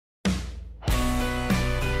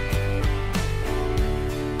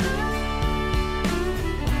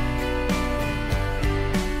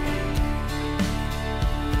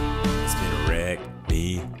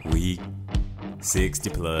60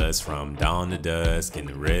 plus from dawn to dusk in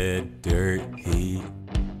the red dirt heat.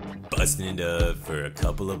 Busting it up for a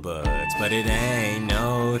couple of bucks, but it ain't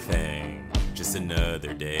no thing. Just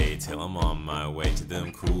another day till I'm on my way to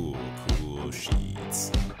them cool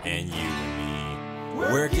sheets. And you and me,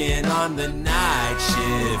 working on the night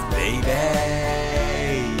shift, baby.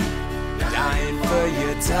 Dying for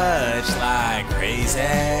your touch like crazy.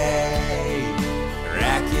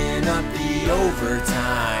 Racking up the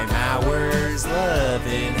overtime hours,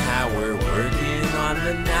 loving how we're working on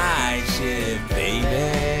the night shift,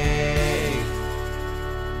 baby.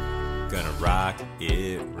 Gonna rock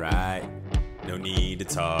it right. No need to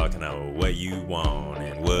talk, I know what you want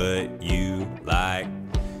and what you like.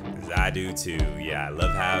 'Cause I do too, yeah, I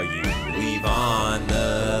love how you leave on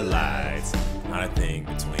the lights. Not a thing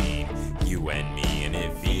between you and me, and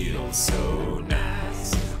it feels so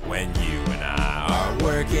nice when you and I are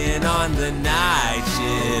working on the night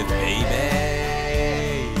shift, baby.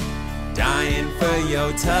 Dying for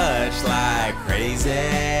your touch like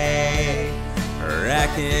crazy.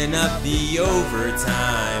 Racking up the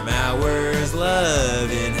overtime hours,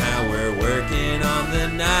 loving how we're working on the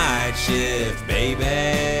night shift, baby.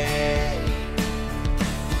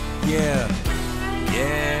 Yeah,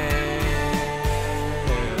 yeah.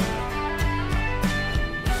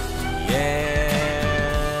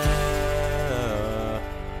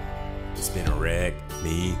 It's been a wreck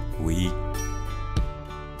me week.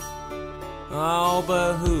 Oh,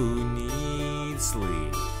 but who needs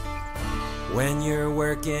sleep when you're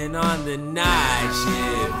working on the night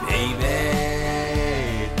shift,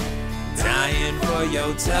 baby? Dying for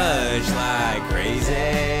your touch like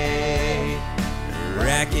crazy.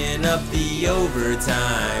 Racking up the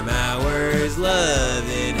overtime hours,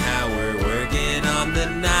 loving how we're working on the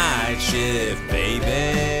night shift,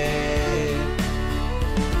 baby.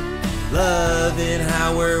 Loving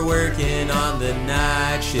how we're working on the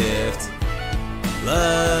night shift.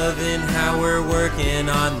 Loving how we're working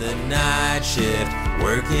on the night shift.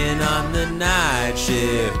 Working on the night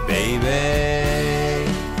shift,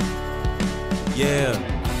 baby. Yeah.